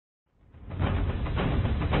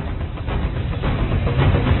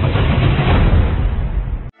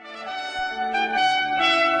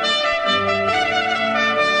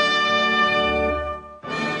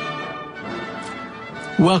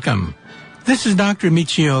Welcome. This is Dr.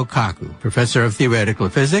 Michio Kaku, Professor of Theoretical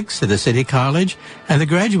Physics at the City College and the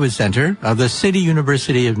Graduate Center of the City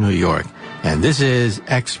University of New York. And this is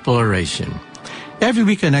Exploration. Every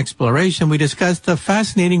week in Exploration, we discuss the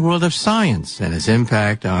fascinating world of science and its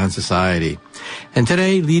impact on society. And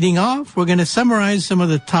today, leading off, we're going to summarize some of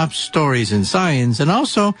the top stories in science and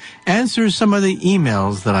also answer some of the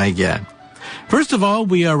emails that I get. First of all,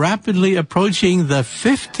 we are rapidly approaching the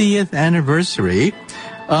 50th anniversary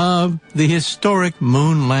of the historic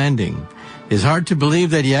moon landing. It's hard to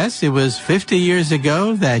believe that, yes, it was 50 years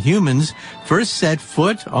ago that humans first set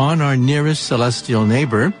foot on our nearest celestial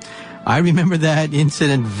neighbor. I remember that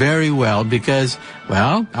incident very well because,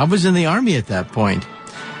 well, I was in the Army at that point.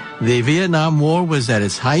 The Vietnam War was at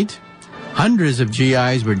its height. Hundreds of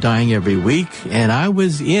GIs were dying every week, and I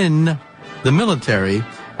was in the military,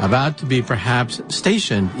 about to be perhaps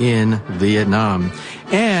stationed in Vietnam.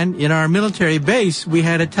 And in our military base, we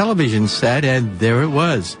had a television set, and there it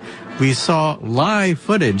was. We saw live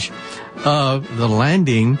footage of the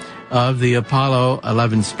landing of the Apollo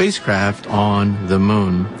 11 spacecraft on the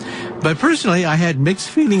moon. But personally, I had mixed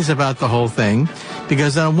feelings about the whole thing,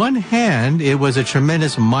 because on one hand, it was a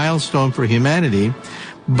tremendous milestone for humanity,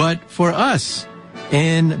 but for us,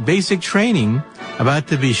 in basic training, about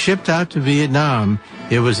to be shipped out to Vietnam,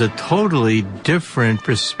 it was a totally different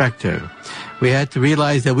perspective. We had to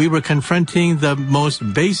realize that we were confronting the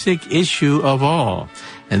most basic issue of all,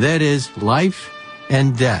 and that is life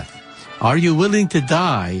and death. Are you willing to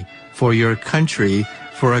die for your country,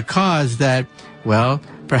 for a cause that, well,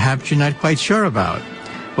 perhaps you're not quite sure about?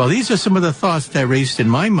 Well, these are some of the thoughts that raced in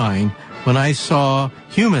my mind when I saw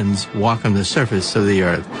humans walk on the surface of the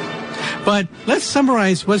earth. But let's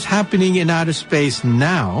summarize what's happening in outer space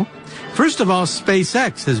now. First of all,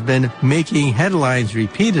 SpaceX has been making headlines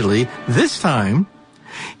repeatedly. This time,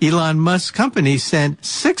 Elon Musk's company sent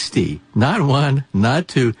 60, not one, not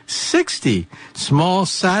two, 60 small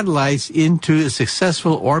satellites into a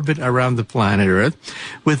successful orbit around the planet Earth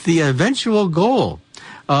with the eventual goal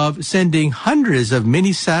of sending hundreds of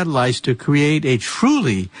mini satellites to create a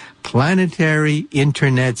truly planetary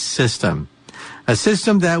internet system. A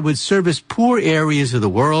system that would service poor areas of the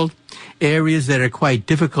world, areas that are quite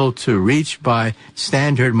difficult to reach by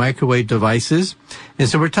standard microwave devices. And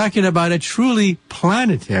so we're talking about a truly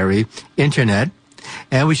planetary internet.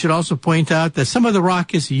 And we should also point out that some of the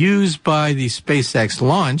rockets used by the SpaceX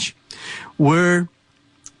launch were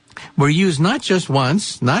used not just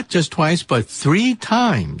once, not just twice, but 3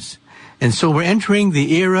 times. And so we're entering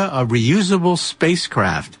the era of reusable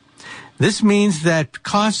spacecraft. This means that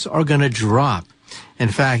costs are going to drop. In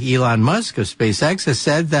fact, Elon Musk of SpaceX has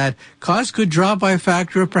said that costs could drop by a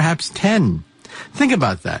factor of perhaps 10. Think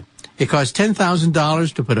about that. It costs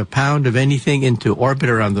 $10,000 to put a pound of anything into orbit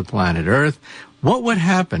around the planet Earth. What would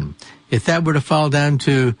happen if that were to fall down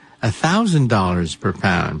to $1,000 per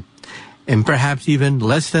pound? And perhaps even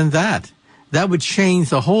less than that. That would change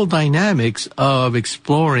the whole dynamics of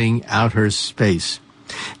exploring outer space.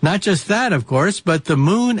 Not just that, of course, but the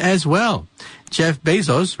moon as well. Jeff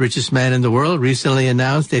Bezos, richest man in the world, recently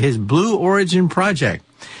announced that his Blue Origin project,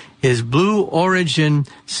 his Blue Origin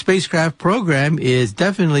spacecraft program, is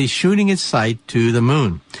definitely shooting its sight to the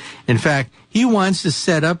moon. In fact, he wants to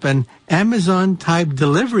set up an Amazon-type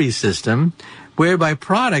delivery system whereby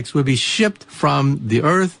products would be shipped from the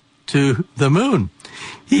Earth to the moon.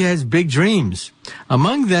 He has big dreams,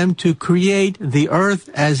 among them to create the Earth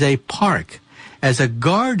as a park, as a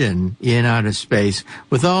garden in outer space,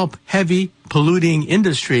 with all heavy polluting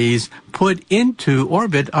industries put into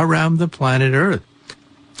orbit around the planet Earth.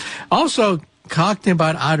 Also, talking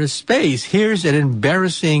about outer space, here's an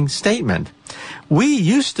embarrassing statement. We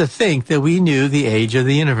used to think that we knew the age of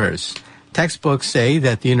the universe. Textbooks say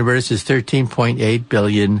that the universe is 13.8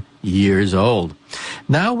 billion years old.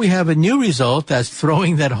 Now we have a new result that's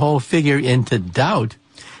throwing that whole figure into doubt.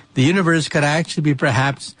 The universe could actually be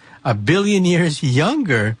perhaps 1 billion years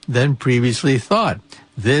younger than previously thought.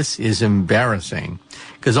 This is embarrassing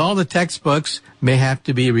because all the textbooks may have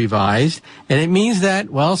to be revised, and it means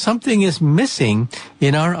that, well, something is missing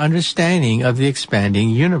in our understanding of the expanding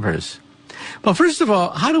universe. Well, first of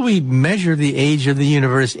all, how do we measure the age of the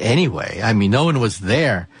universe anyway? I mean, no one was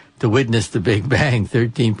there to witness the Big Bang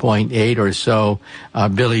 13.8 or so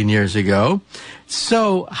billion years ago.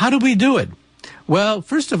 So how do we do it? Well,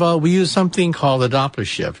 first of all, we use something called the Doppler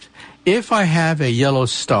shift. If I have a yellow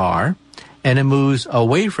star and it moves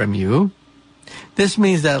away from you, this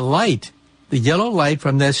means that light, the yellow light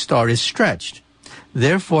from that star, is stretched.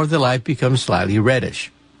 Therefore, the light becomes slightly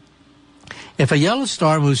reddish. If a yellow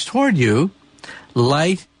star moves toward you,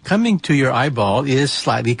 light coming to your eyeball is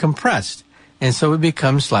slightly compressed. and so it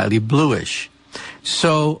becomes slightly bluish.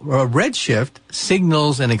 So a redshift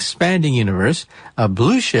signals an expanding universe. A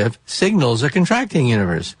blue shift signals a contracting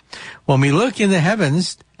universe. When we look in the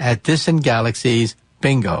heavens at distant galaxies,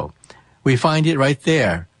 bingo, we find it right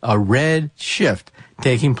there, a red shift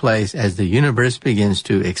taking place as the universe begins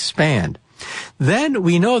to expand. Then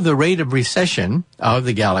we know the rate of recession of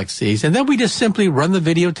the galaxies, and then we just simply run the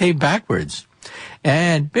videotape backwards.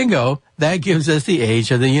 And bingo, that gives us the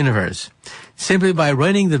age of the universe. Simply by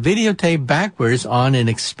running the videotape backwards on an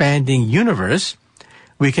expanding universe,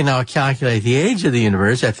 we can now calculate the age of the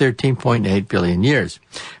universe at 13.8 billion years.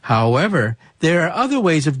 However, there are other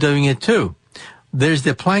ways of doing it too. There's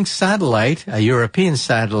the Planck satellite, a European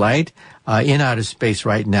satellite in outer space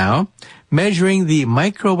right now, measuring the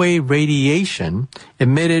microwave radiation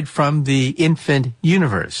emitted from the infant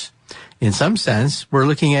universe. In some sense, we're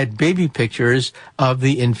looking at baby pictures of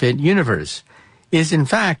the infant universe. In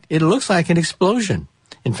fact, it looks like an explosion.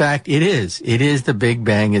 In fact, it is. It is the Big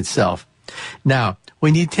Bang itself. Now,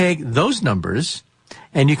 when you take those numbers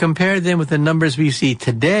and you compare them with the numbers we see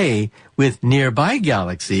today with nearby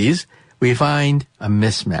galaxies, we find a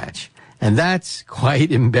mismatch. And that's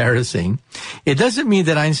quite embarrassing. It doesn't mean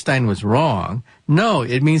that Einstein was wrong. No,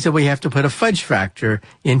 it means that we have to put a fudge factor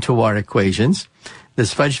into our equations.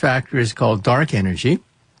 This fudge factor is called dark energy.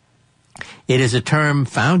 It is a term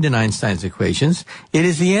found in Einstein's equations. It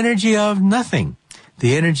is the energy of nothing,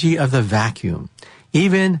 the energy of the vacuum.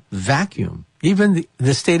 Even vacuum, even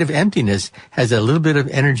the state of emptiness has a little bit of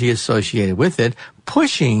energy associated with it,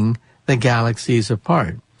 pushing the galaxies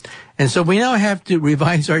apart. And so we now have to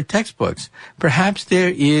revise our textbooks. Perhaps there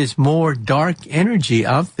is more dark energy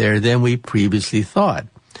out there than we previously thought.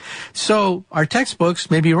 So our textbooks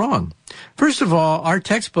may be wrong. First of all, our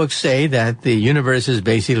textbooks say that the universe is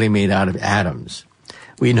basically made out of atoms.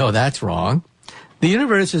 We know that's wrong. The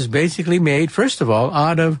universe is basically made, first of all,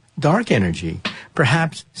 out of dark energy.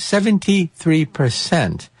 Perhaps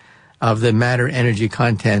 73% of the matter energy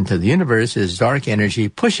content of the universe is dark energy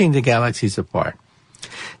pushing the galaxies apart.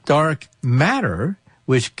 Dark matter,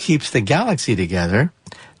 which keeps the galaxy together,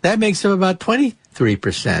 that makes up about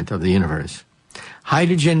 23% of the universe.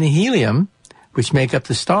 Hydrogen and helium, which make up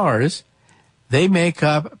the stars, they make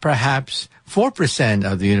up perhaps 4%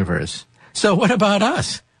 of the universe. So what about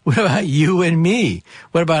us? What about you and me?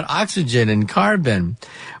 What about oxygen and carbon?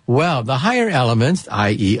 Well, the higher elements,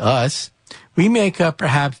 i.e. us, we make up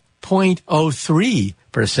perhaps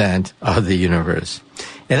 0.03% of the universe.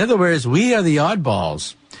 In other words, we are the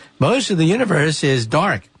oddballs. Most of the universe is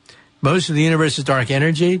dark. Most of the universe is dark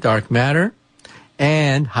energy, dark matter,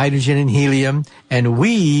 and hydrogen and helium, and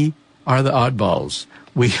we are the oddballs.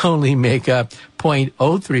 We only make up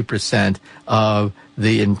 0.03% of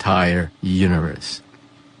the entire universe.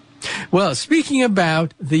 Well, speaking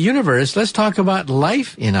about the universe, let's talk about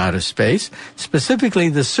life in outer space, specifically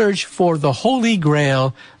the search for the holy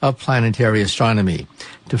grail of planetary astronomy,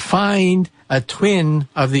 to find a twin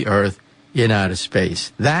of the Earth in outer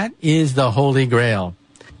space. That is the holy grail.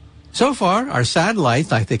 So far, our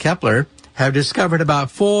satellites, like the Kepler, have discovered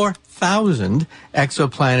about 4,000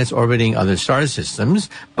 exoplanets orbiting other star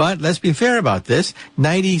systems. But let's be fair about this.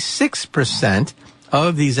 96%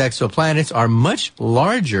 of these exoplanets are much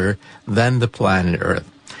larger than the planet Earth.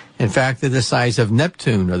 In fact, they're the size of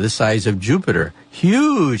Neptune or the size of Jupiter.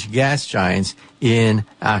 Huge gas giants in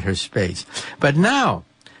outer space. But now,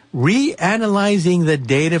 reanalyzing the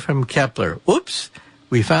data from Kepler,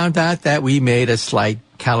 we found out that we made a slight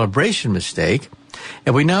calibration mistake.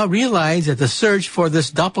 And we now realize that the search for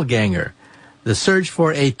this doppelganger, the search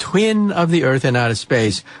for a twin of the Earth in outer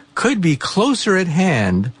space, could be closer at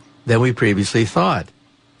hand than we previously thought.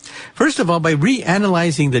 First of all, by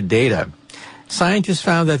reanalyzing the data, scientists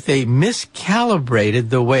found that they miscalibrated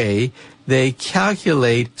the way they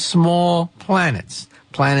calculate small planets,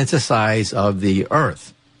 planets the size of the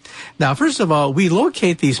Earth. Now, first of all, we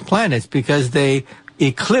locate these planets because they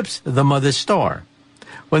eclipse the mother star.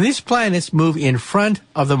 When these planets move in front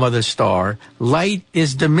of the mother star, light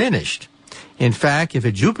is diminished. In fact, if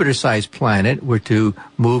a Jupiter-sized planet were to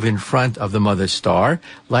move in front of the mother star,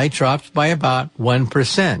 light drops by about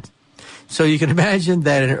 1%. So you can imagine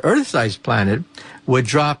that an Earth-sized planet would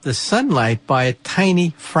drop the sunlight by a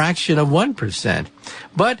tiny fraction of 1%.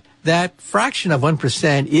 But that fraction of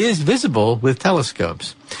 1% is visible with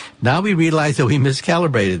telescopes. Now we realize that we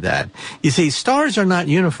miscalibrated that. You see, stars are not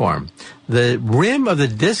uniform. The rim of the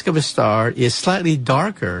disk of a star is slightly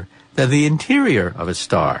darker than the interior of a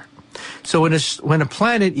star. So when a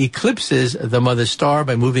planet eclipses the mother star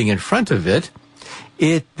by moving in front of it,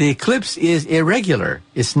 the eclipse is irregular.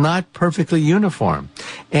 It's not perfectly uniform.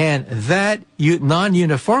 And that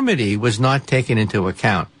non-uniformity was not taken into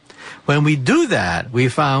account. When we do that, we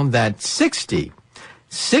found that 60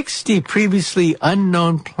 previously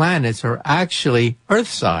unknown planets are actually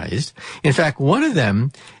Earth-sized. In fact, one of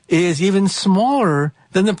them is even smaller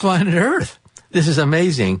than the planet Earth. This is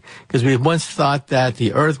amazing because we once thought that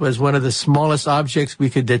the Earth was one of the smallest objects we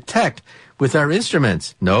could detect with our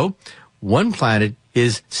instruments. No, one planet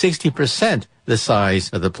is 60% the size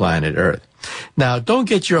of the planet Earth. Now, don't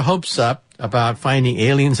get your hopes up about finding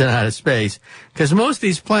aliens in outer space because most of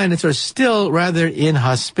these planets are still rather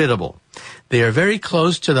inhospitable. They are very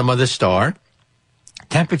close to the mother star.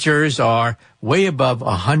 Temperatures are way above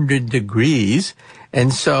 100 degrees,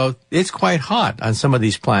 and so it's quite hot on some of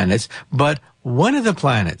these planets. But one of the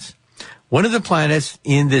planets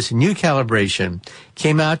in this new calibration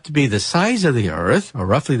came out to be the size of the Earth, or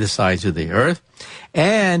roughly the size of the Earth,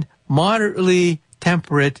 and moderately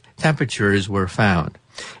temperate temperatures were found.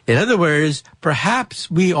 In other words,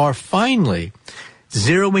 perhaps we are finally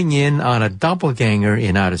zeroing in on a doppelganger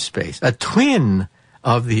in outer space, a twin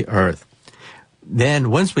of the Earth.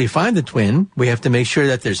 Then once we find the twin, we have to make sure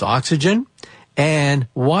that there's oxygen and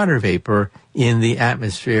water vapor in the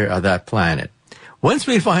atmosphere of that planet. Once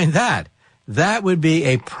we find that, that would be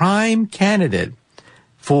a prime candidate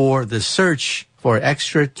for the search for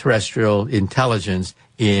extraterrestrial intelligence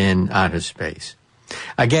in outer space.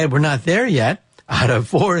 Again, we're not there yet. Out of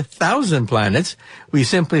 4,000 planets, we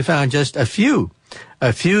simply found just a few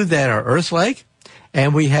that are Earth-like,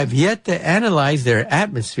 and we have yet to analyze their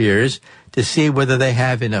atmospheres to see whether they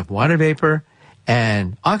have enough water vapor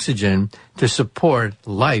and oxygen to support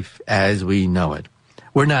life as we know it.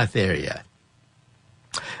 We're not there yet.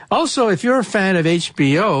 Also, if you're a fan of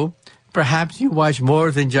HBO, perhaps you watch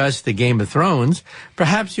more than just the Game of Thrones.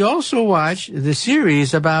 Perhaps you also watch the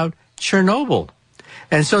series about Chernobyl.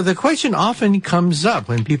 And so the question often comes up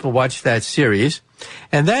when people watch that series,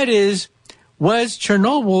 and that is, was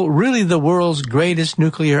Chernobyl really the world's greatest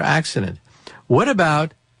nuclear accident? What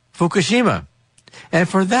about Fukushima? And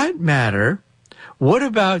for that matter, what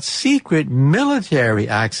about secret military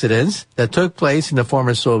accidents that took place in the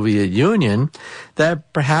former Soviet Union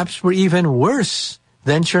that perhaps were even worse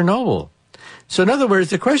than Chernobyl? So in other words,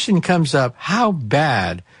 the question comes up, how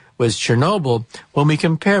bad was Chernobyl when we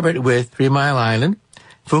compare it with 3 Mile Island,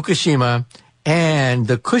 Fukushima, and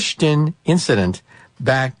the Kushtin incident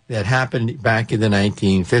that happened back in the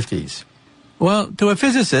 1950s? Well, to a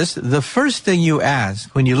physicist, the first thing you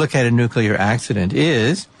ask when you look at a nuclear accident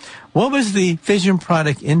is, what was the fission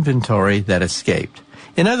product inventory that escaped?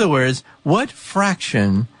 In other words, what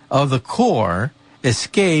fraction of the core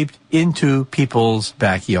escaped into people's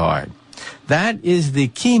backyard? That is the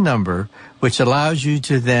key number which allows you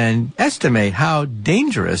to then estimate how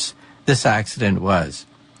dangerous this accident was.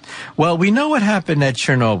 Well, we know what happened at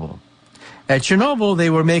Chernobyl. At Chernobyl, they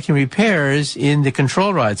were making repairs in the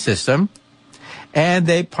control rod system, and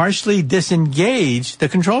they partially disengaged the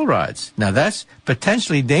control rods. Now, that's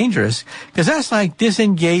potentially dangerous because that's like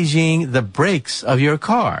disengaging the brakes of your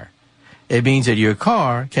car. It means that your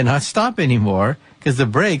car cannot stop anymore because the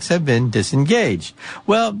brakes have been disengaged.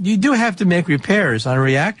 Well, you do have to make repairs on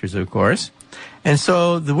reactors, of course. And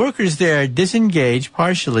so the workers there disengaged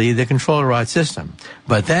partially the control rod system.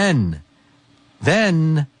 But then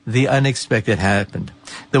the unexpected happened.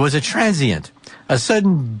 There was a transient, a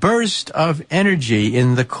sudden burst of energy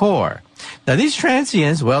in the core. Now, these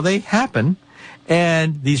transients, well, they happen,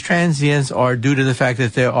 and these transients are due to the fact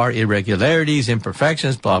that there are irregularities,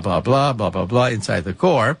 imperfections, blah, blah, blah, blah, blah, blah, inside the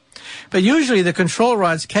core. But usually the control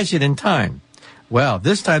rods catch it in time. Well,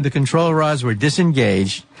 this time the control rods were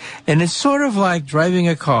disengaged, and it's sort of like driving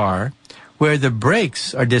a car where the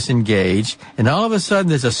brakes are disengaged, and all of a sudden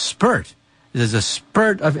there's a spurt. There's a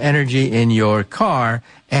spurt of energy in your car,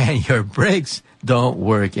 and your brakes don't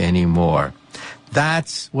work anymore.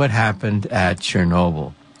 That's what happened at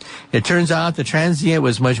Chernobyl. It turns out the transient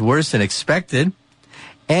was much worse than expected,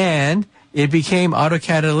 and it became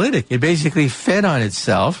autocatalytic. It basically fed on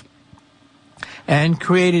itself and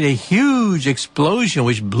created a huge explosion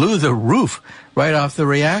which blew the roof right off the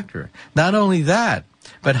reactor. Not only that,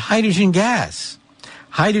 but hydrogen gas.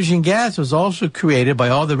 Hydrogen gas was also created by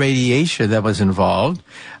all the radiation that was involved.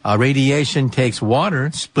 Radiation takes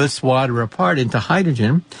water, splits water apart into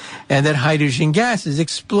hydrogen, and that hydrogen gas is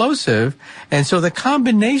explosive. And so a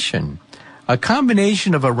combination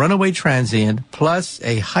of a runaway transient plus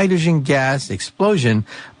a hydrogen gas explosion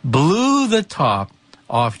blew the top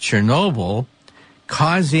off Chernobyl,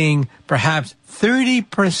 causing perhaps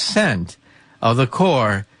 30% of the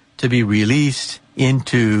core to be released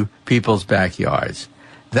into people's backyards.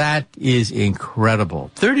 That is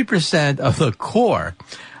incredible. 30% of the core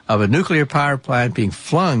of a nuclear power plant being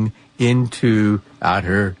flung into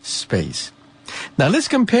outer space. Now let's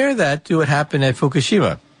compare that to what happened at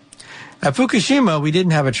Fukushima. At Fukushima, we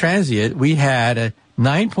didn't have a transient. We had a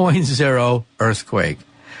 9.0 earthquake,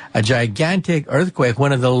 a gigantic earthquake,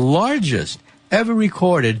 one of the largest ever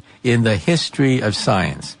recorded in the history of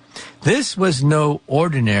science. This was no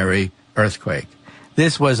ordinary earthquake.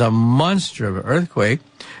 This was a monster of an earthquake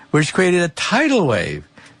which created a tidal wave,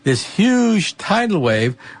 this huge tidal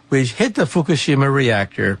wave which hit the Fukushima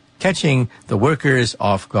reactor, catching the workers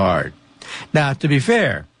off guard. Now, to be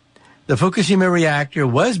fair, the Fukushima reactor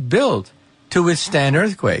was built to withstand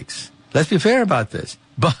earthquakes. Let's be fair about this.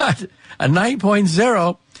 But a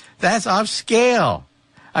 9.0, that's off scale.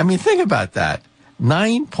 I mean, think about that.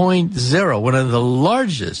 9.0, one of the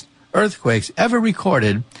largest earthquakes ever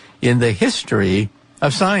recorded in the history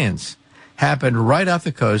of science, happened right off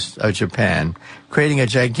the coast of Japan, creating a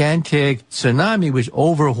gigantic tsunami which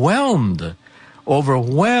overwhelmed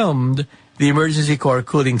the emergency core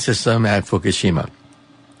cooling system at Fukushima.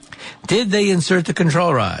 Did they insert the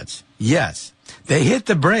control rods? Yes. They hit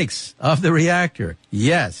the brakes of the reactor?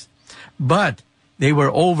 Yes. But they were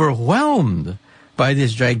overwhelmed by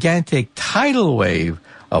this gigantic tidal wave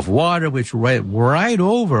of water which went right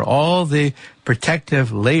over all the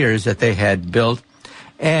protective layers that they had built,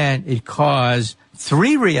 and it caused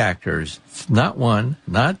 3 reactors, not 1,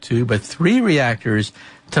 not 2, but 3 reactors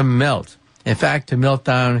to melt. In fact, to melt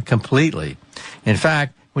down completely. In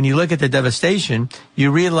fact, when you look at the devastation,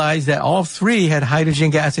 you realize that all 3 had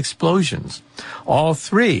hydrogen gas explosions. All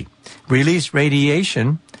 3 released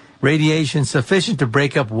radiation sufficient to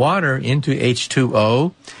break up water into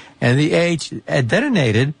H2O, and the H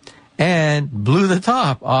detonated and blew the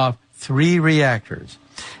top off 3 reactors.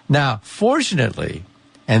 Now, fortunately,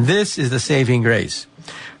 and this is the saving grace,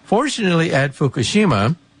 fortunately at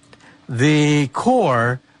Fukushima, the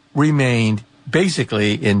core remained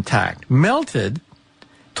basically intact. Melted,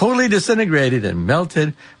 totally disintegrated and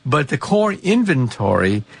melted, but the core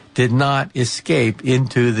inventory did not escape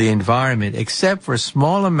into the environment except for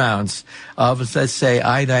small amounts of, let's say,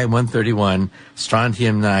 iodine-131,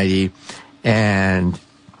 strontium-90, and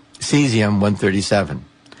cesium-137.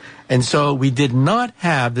 And so we did not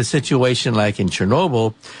have the situation like in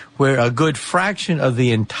Chernobyl, where a good fraction of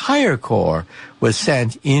the entire core was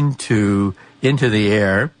sent into the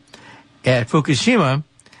air. At Fukushima,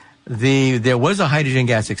 there was a hydrogen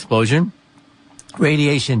gas explosion.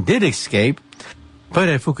 Radiation did escape. But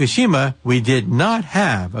at Fukushima, we did not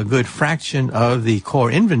have a good fraction of the core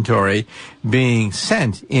inventory being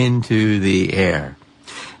sent into the air.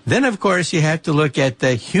 Then, of course, you have to look at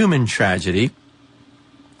the human tragedy.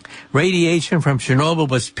 Radiation from Chernobyl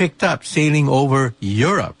was picked up sailing over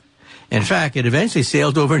Europe. In fact, it eventually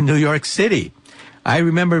sailed over New York City. I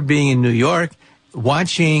remember being in New York,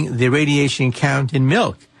 watching the radiation count in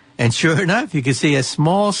milk. And sure enough, you could see a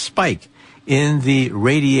small spike in the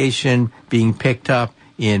radiation being picked up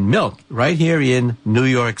in milk right here in New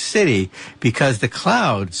York City because the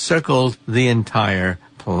cloud circled the entire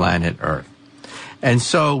planet Earth. And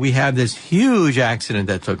so we have this huge accident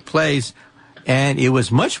that took place, and it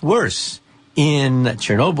was much worse in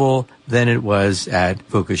Chernobyl than it was at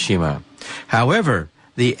Fukushima. However,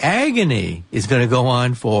 the agony is going to go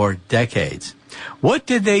on for decades. What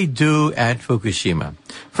did they do at Fukushima?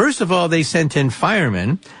 First of all, they sent in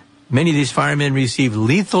firemen. Many of these firemen received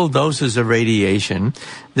lethal doses of radiation.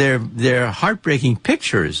 They're heartbreaking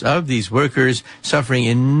pictures of these workers suffering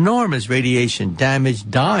enormous radiation damage,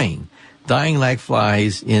 dying like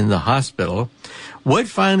flies in the hospital. What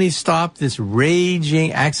finally stopped this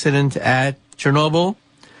raging accident at Chernobyl?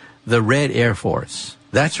 The Red Air Force.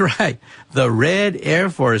 That's right. The Red Air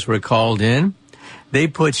Force were called in. They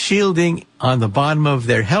put shielding on the bottom of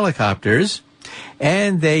their helicopters,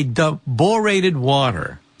 and they dumped borated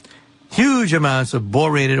water, huge amounts of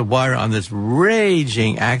borated water on this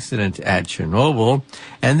raging accident at Chernobyl,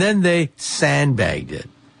 and then they sandbagged it.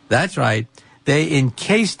 That's right. They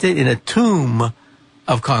encased it in a tomb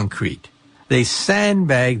of concrete. They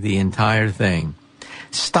sandbagged the entire thing,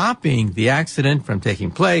 stopping the accident from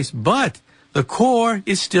taking place, but the core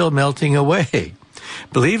is still melting away.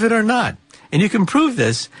 Believe it or not. And you can prove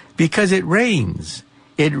this because it rains.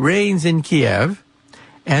 It rains in Kiev,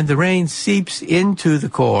 and the rain seeps into the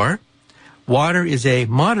core. Water is a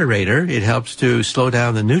moderator. It helps to slow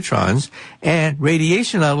down the neutrons, and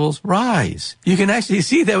radiation levels rise. You can actually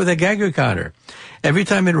see that with a Geiger counter. Every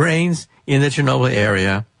time it rains in the Chernobyl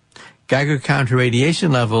area, Geiger counter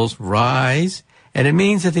radiation levels rise, and it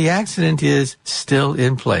means that the accident is still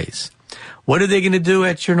in place. What are they going to do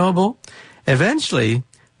at Chernobyl? Eventually,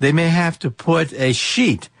 they may have to put a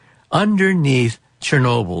sheet underneath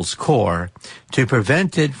Chernobyl's core to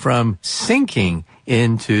prevent it from sinking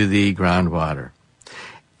into the groundwater.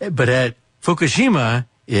 But at Fukushima,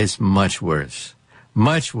 it's much worse.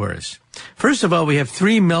 Much worse. First of all, we have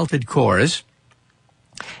 3 melted cores,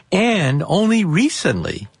 and only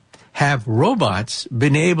recently have robots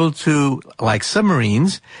been able to, like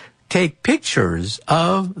submarines, take pictures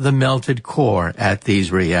of the melted core at these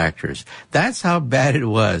reactors. That's how bad it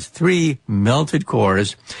was. 3 melted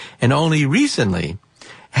cores, and only recently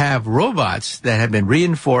have robots that have been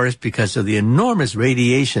reinforced because of the enormous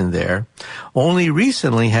radiation there. Only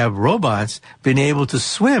recently have robots been able to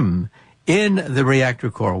swim in the reactor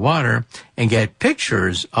core water and get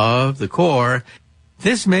pictures of the core.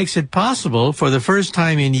 This makes it possible for the first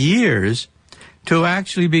time in years to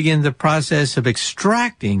actually begin the process of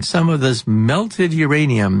extracting some of this melted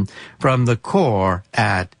uranium from the core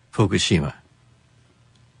at Fukushima.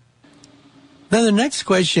 Then the next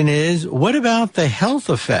question is, what about the health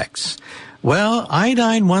effects? Well,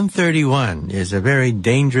 iodine-131 is a very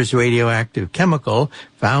dangerous radioactive chemical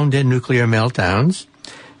found in nuclear meltdowns.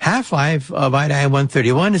 Half-life of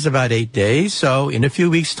iodine-131 is about 8 days, so in a few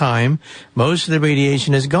weeks' time, most of the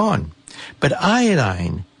radiation is gone. But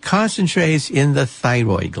iodine concentrates in the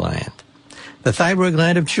thyroid gland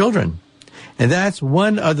of children. And that's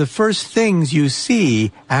one of the first things you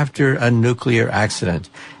see after a nuclear accident.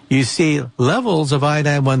 You see levels of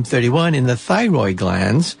iodine-131 in the thyroid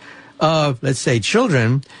glands of, let's say,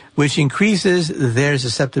 children, which increases their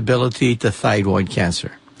susceptibility to thyroid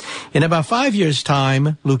cancer. In about 5 years'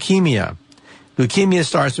 time, leukemia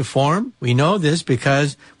starts to form. We know this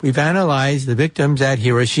because we've analyzed the victims at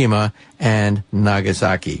Hiroshima and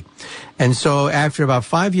Nagasaki. And so after about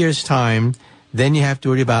 5 years' time, then you have to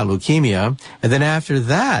worry about leukemia. And then after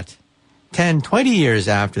that, 10, 20 years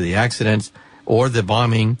after the accident or the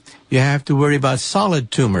bombing, you have to worry about solid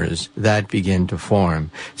tumors that begin to form.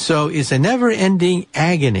 So it's a never-ending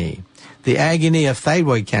agony. The agony of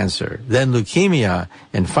thyroid cancer, then leukemia,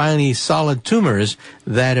 and finally solid tumors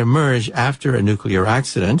that emerge after a nuclear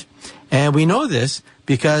accident. And we know this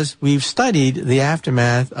because we've studied the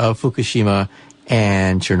aftermath of Fukushima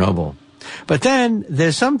and Chernobyl. But then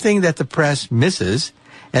there's something that the press misses,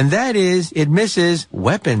 and that is it misses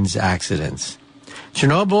weapons accidents.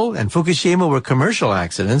 Chernobyl and Fukushima were commercial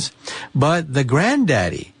accidents, but the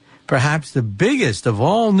granddaddy, perhaps the biggest of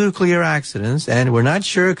all nuclear accidents, and we're not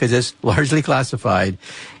sure because it's largely classified,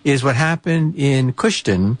 is what happened in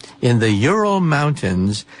Khushtan in the Ural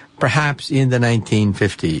Mountains, perhaps in the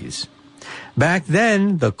 1950s. Back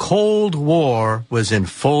then, the Cold War was in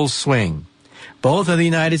full swing. Both in the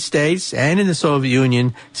United States and in the Soviet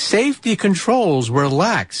Union, safety controls were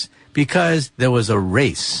lax because there was a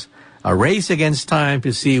race against time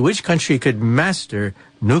to see which country could master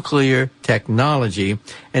nuclear technology,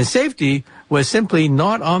 and safety was simply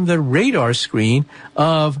not on the radar screen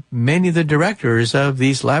of many of the directors of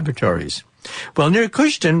these laboratories. Well, near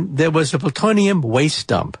Khushtan, there was a plutonium waste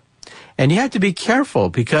dump, and you have to be careful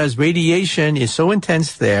because radiation is so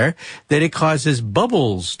intense there that it causes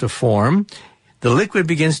bubbles to form. The liquid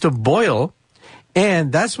begins to boil,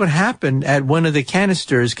 and that's what happened at one of the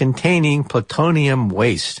canisters containing plutonium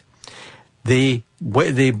waste. The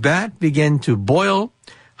vat began to boil.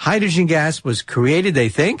 Hydrogen gas was created, they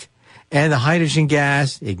think, and the hydrogen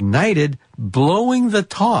gas ignited, blowing the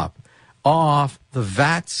top off the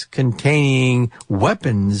vats containing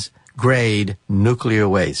weapons-grade nuclear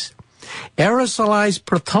waste. Aerosolized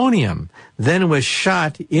plutonium then was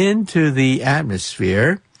shot into the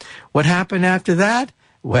atmosphere. What happened after that?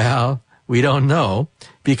 Well, we don't know,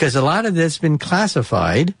 because a lot of this has been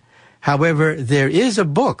classified. However, there is a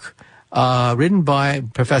book written by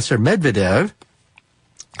Professor Medvedev,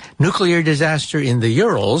 Nuclear Disaster in the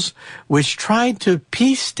Urals, which tried to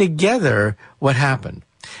piece together what happened.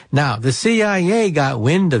 Now, the CIA got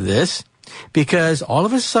wind of this because all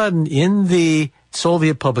of a sudden in the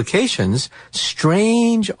Soviet publications,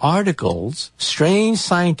 strange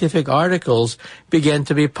scientific articles began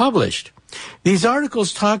to be published. These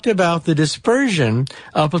articles talked about the dispersion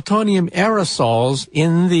of plutonium aerosols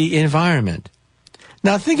in the environment.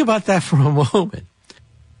 Now think about that for a moment.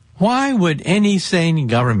 Why would any sane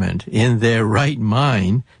government in their right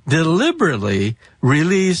mind deliberately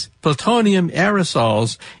release plutonium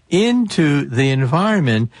aerosols into the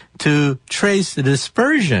environment to trace the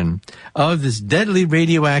dispersion of this deadly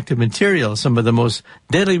radioactive material, some of the most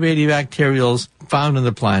deadly radioactivals found on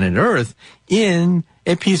the planet Earth, in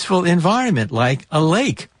a peaceful environment like a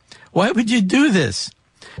lake? Why would you do this?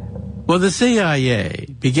 Well, the CIA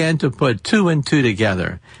began to put two and two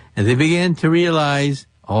together, and they began to realize,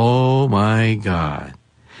 oh my God,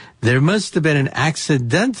 there must have been an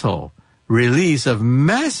accidental release of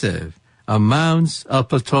massive amounts of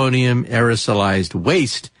plutonium aerosolized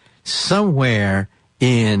waste somewhere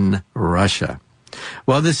in Russia.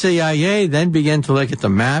 Well, the CIA then began to look at the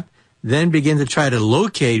map, then began to try to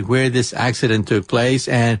locate where this accident took place,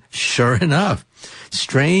 and sure enough,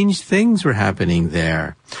 strange things were happening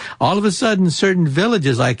there. All of a sudden, certain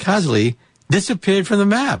villages like Kazli disappeared from the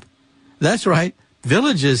map. That's right,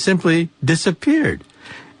 villages simply disappeared.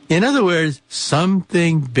 In other words,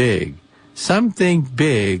 something big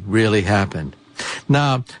really happened.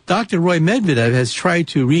 Now, Dr. Roy Medvedev has tried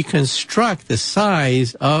to reconstruct the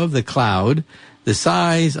size of the cloud, the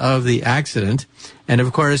size of the accident, and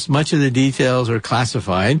of course, much of the details are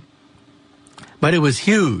classified, but it was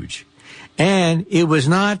huge. And it was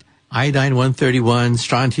not iodine-131,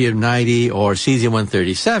 strontium-90, or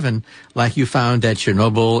cesium-137 like you found at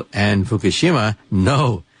Chernobyl and Fukushima.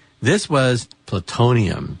 No, this was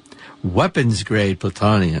plutonium, weapons-grade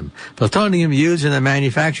plutonium, plutonium used in the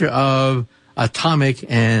manufacture of atomic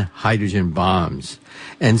and hydrogen bombs.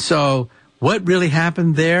 And so what really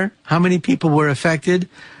happened there? How many people were affected?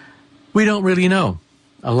 We don't really know.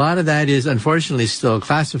 A lot of that is unfortunately still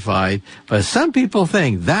classified, but some people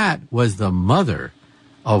think that was the mother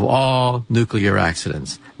of all nuclear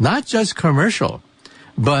accidents. Not just commercial,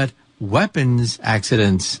 but weapons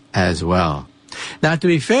accidents as well. Now, to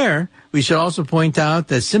be fair, we should also point out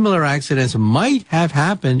that similar accidents might have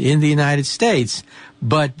happened in the United States,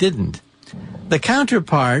 but didn't. The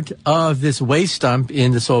counterpart of this waste dump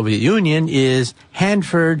in the Soviet Union is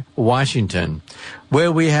Hanford, Washington, where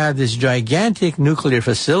we have this gigantic nuclear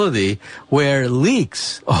facility where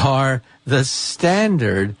leaks are the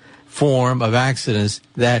standard form of accidents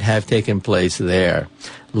that have taken place there.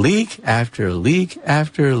 Leak after leak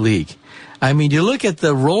after leak. I mean, you look at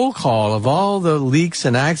the roll call of all the leaks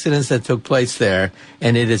and accidents that took place there,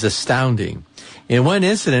 and it is astounding. In one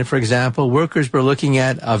incident, for example, workers were looking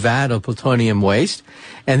at a vat of plutonium waste,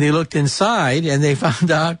 and they looked inside, and they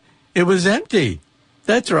found out it was empty.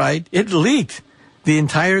 That's right, it leaked. The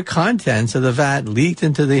entire contents of the vat leaked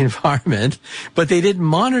into the environment, but they didn't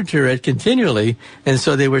monitor it continually, and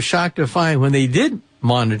so they were shocked to find when they did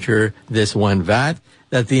monitor this one vat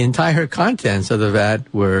that the entire contents of the vat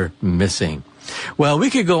were missing. Well, we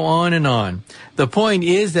could go on and on. The point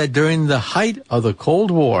is that during the height of the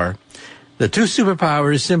Cold War, the two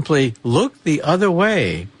superpowers simply looked the other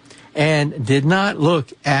way and did not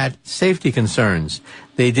look at safety concerns.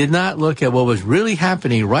 They did not look at what was really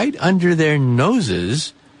happening right under their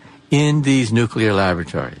noses in these nuclear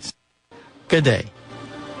laboratories. Good day.